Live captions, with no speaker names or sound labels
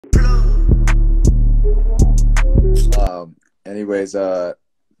Anyways,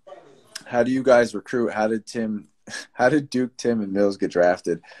 how do you guys recruit? How did Duke, Tim, and Mills get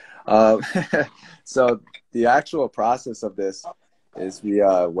drafted? Um, so the actual process of this is we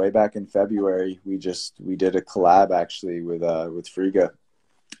way back in February we did a collab actually with Friga,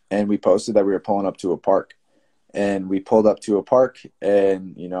 and we posted that we were pulling up to a park, and we pulled up to a park,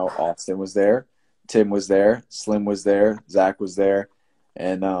 and Austin was there, Tim was there, Slim was there, Zach was there,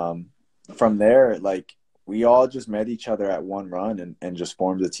 and from there, like, we all just met each other at one run and just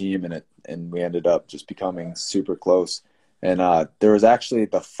formed a team, and we ended up just becoming super close. And there was actually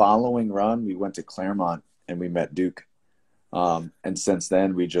the following run, we went to Claremont and we met Duke. And since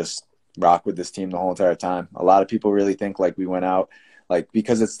then, we just rock with this team the whole entire time. A lot of people really think like we went out, like,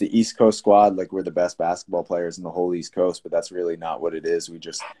 because it's the East Coast squad, like we're the best basketball players in the whole East Coast, but that's really not what it is. We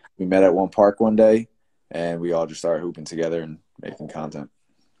met at one park one day, and we all just started hooping together and making content.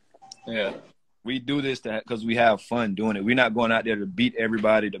 Yeah. We do this because we have fun doing it. We're not going out there to beat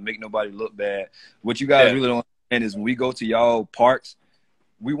everybody, to make nobody look bad. What you guys really don't understand is when we go to y'all parks,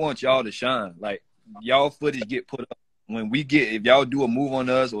 we want y'all to shine. Like, y'all footage get put up. If y'all do a move on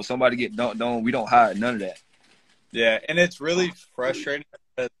us or somebody get dunked on, we don't hide none of that. Yeah, and it's really frustrating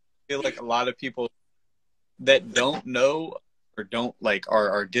because I feel like a lot of people that don't know or don't like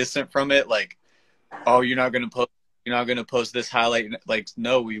are distant from it, like, oh, you're not gonna post this highlight. Like,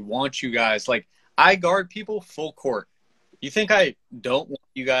 no, we want you guys. Like, I guard people full court. You think I don't want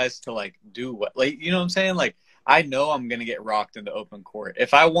you guys to like do what? Like, you know what I'm saying? Like, I know I'm gonna get rocked in the open court.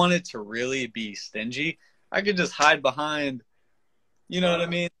 If I wanted to really be stingy, I could just hide behind. You know what I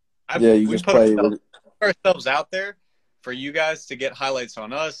mean? You just play ourselves out there for you guys to get highlights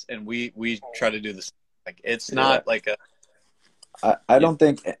on us, and we try to do this. Like, it's not like a. I don't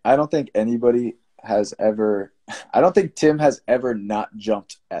think anybody has ever. I don't think Tim has ever not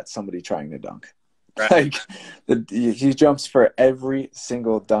jumped at somebody trying to dunk. Right. Like, he jumps for every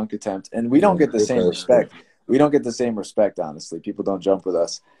single dunk attempt, and we don't get the same respect. We don't get the same respect, honestly. People don't jump with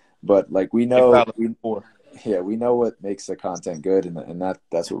us, but like we know what makes the content good, and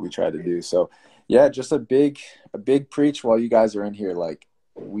that's what we try to do. So yeah, just a big preach while you guys are in here. Like,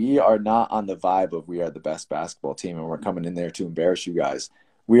 we are not on the vibe of we are the best basketball team and we're coming in there to embarrass you guys.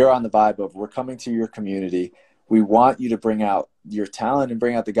 We are on the vibe of we're coming to your community. We want you to bring out your talent and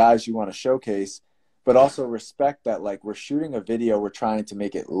bring out the guys you want to showcase, but also respect that, like, we're shooting a video, we're trying to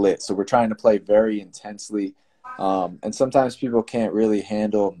make it lit. So we're trying to play very intensely. And sometimes people can't really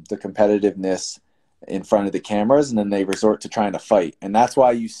handle the competitiveness in front of the cameras, and then they resort to trying to fight. And that's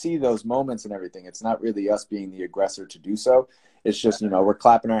why you see those moments and everything. It's not really us being the aggressor to do so. It's just, we're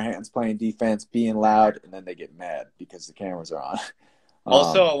clapping our hands, playing defense, being loud, and then they get mad because the cameras are on.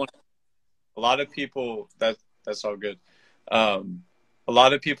 Also, a lot of people, that's all good. A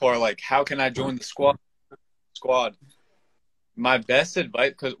lot of people are like, how can I join the squad? My best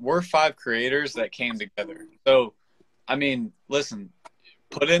advice, because we're 5 creators that came together. So, I mean, listen,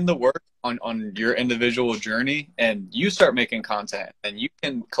 put in the work on your individual journey, and you start making content, and you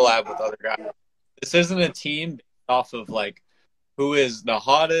can collab with other guys. This isn't a team based off of like who is the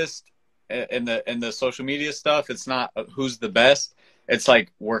hottest in the social media stuff. It's not who's the best. It's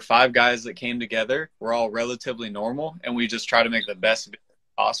like we're 5 guys that came together. We're all relatively normal, and we just try to make the best video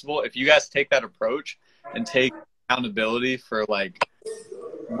possible. If you guys take that approach and take accountability for like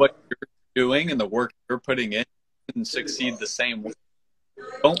what you're doing and the work you're putting in, you can succeed the same way.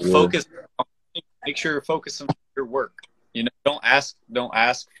 Don't focus on, make sure you're focusing on your work. Don't ask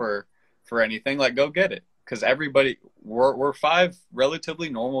for anything. Like, go get it. Because we're 5 relatively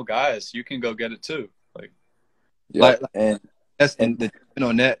normal guys. You can go get it too. That's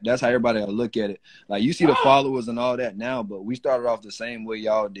how everybody will look at it. Like, you see the followers and all that now, but we started off the same way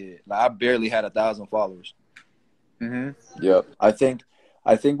y'all did. Like, I barely had 1,000 followers. Mm-hmm. Yep. I think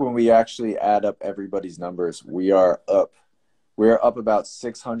when we actually add up everybody's numbers, we're up about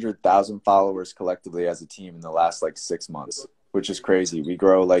 600,000 followers collectively as a team in the last like 6 months, which is crazy. We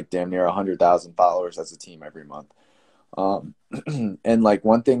grow like damn near 100,000 followers as a team every month. And like,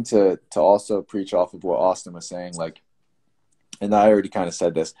 one thing to also preach off of what Austin was saying, like, and I already kind of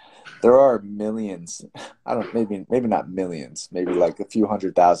said this, there are millions, maybe not millions, maybe like a few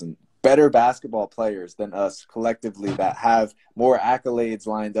 100,000 better basketball players than us collectively that have more accolades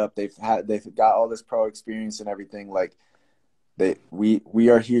lined up. They've got all this pro experience and everything. Like, we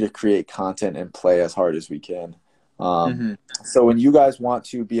are here to create content and play as hard as we can. So when you guys want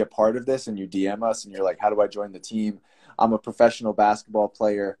to be a part of this and you DM us and you're like, how do I join the team? I'm a professional basketball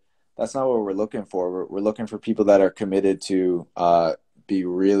player. That's not what we're looking for. We're looking for people that are committed to be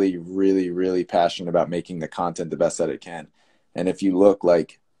really, really, really passionate about making the content the best that it can. And if you look,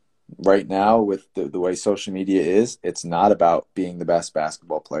 like, right now with the way social media is, it's not about being the best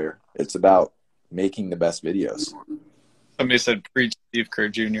basketball player. It's about making the best videos. Somebody said preach Steve Kerr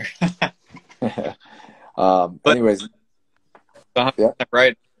Jr. Anyways, yeah.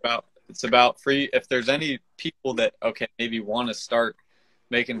 Right. It's about free. If there's any people that, okay, maybe want to start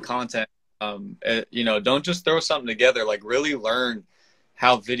making content, you know, don't just throw something together. Like, really learn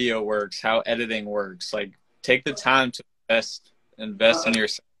how video works, how editing works. Like, take the time to invest in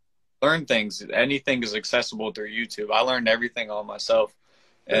yourself. Learn things. Anything is accessible through YouTube. I learned everything all myself.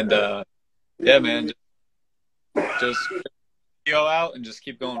 And, yeah, man, just go out and just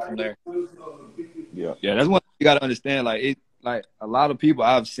keep going from there. Yeah, that's one thing you got to understand. Like a lot of people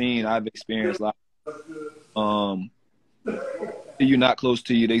I've experienced, like, you're not close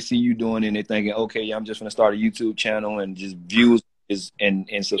to you, they see you doing it and they're thinking, okay, yeah, I'm just gonna start a YouTube channel and just views and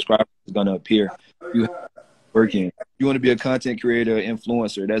subscribers is gonna appear. You have to work in. You want to be a content creator,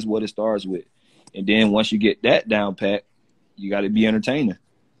 influencer. That's what it starts with, and then once you get that down pat, you got to be entertaining.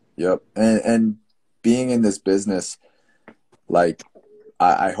 Yep, and being in this business, like,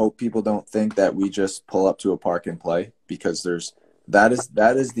 I hope people don't think that we just pull up to a park and play, because that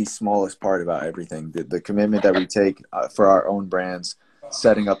is the smallest part about everything. The commitment that we take for our own brands,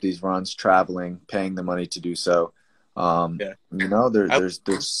 setting up these runs, traveling, paying the money to do so. You know,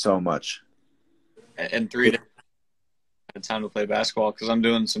 there's so much. And 3 days, I had time to play basketball because I'm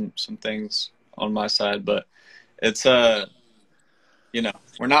doing some things on my side, but it's you know,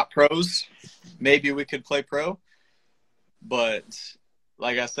 we're not pros. Maybe we could play pro, but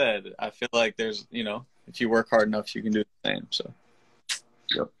like I said, I feel like there's, you know, if you work hard enough, you can do the same. So,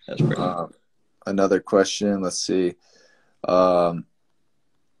 yep. That's pretty another question. Let's see.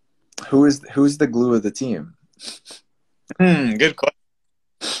 Who's the glue of the team? Good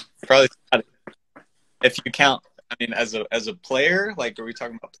question. Probably, if you count, I mean, as a player, like, are we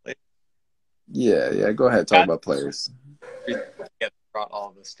talking about players? Yeah. Go ahead. Talk about players. Brought all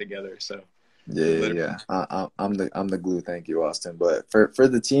of us together. So. Yeah. I'm the glue. Thank you, Austin. But for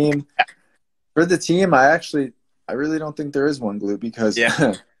the team, I really don't think there is one glue, because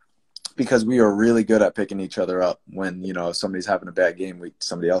because we are really good at picking each other up when, you know, if somebody's having a bad game week,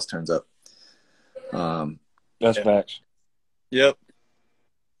 somebody else turns up. That's facts. Yep.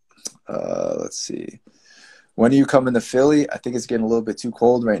 Let's see. When are you coming to Philly? I think it's getting a little bit too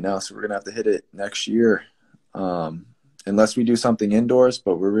cold right now, so we're gonna have to hit it next year. Unless we do something indoors,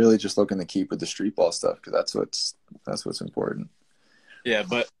 but we're really just looking to keep with the street ball stuff, because that's what's important. Yeah,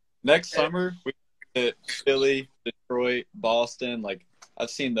 but next summer we hit Philly, Detroit, Boston. Like,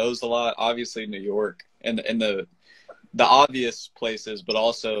 I've seen those a lot. Obviously New York and the obvious places, but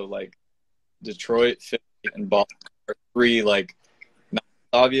also like Detroit, Philly, and Boston are 3 like not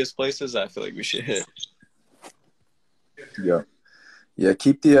obvious places I feel like we should hit. Yeah,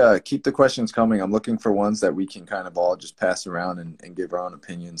 keep the questions coming. I'm looking for ones that we can kind of all just pass around and give our own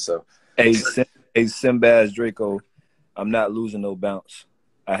opinions. So, hey Simbaz Draco, I'm not losing no bounce.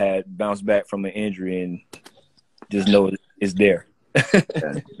 I had bounced back from an injury, and just know it's there.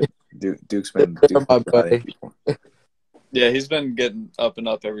 Duke's been Yeah, he's been getting up and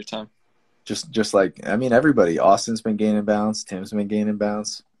up every time. Just like, I mean, everybody. Austin's been gaining bounce. Tim's been gaining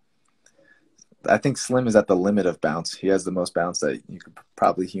bounce. I think Slim is at the limit of bounce. He has the most bounce that you could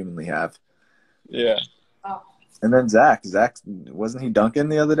probably humanly have. Yeah. And then Zach, wasn't he dunking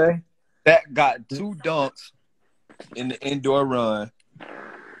the other day? Zach got 2 dunks in the indoor run.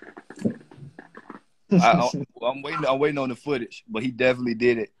 I'm waiting on the footage, but he definitely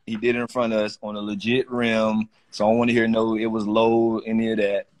did it. He did it in front of us on a legit rim. So I don't want to hear no, it was low, any of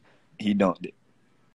that. He dunked it.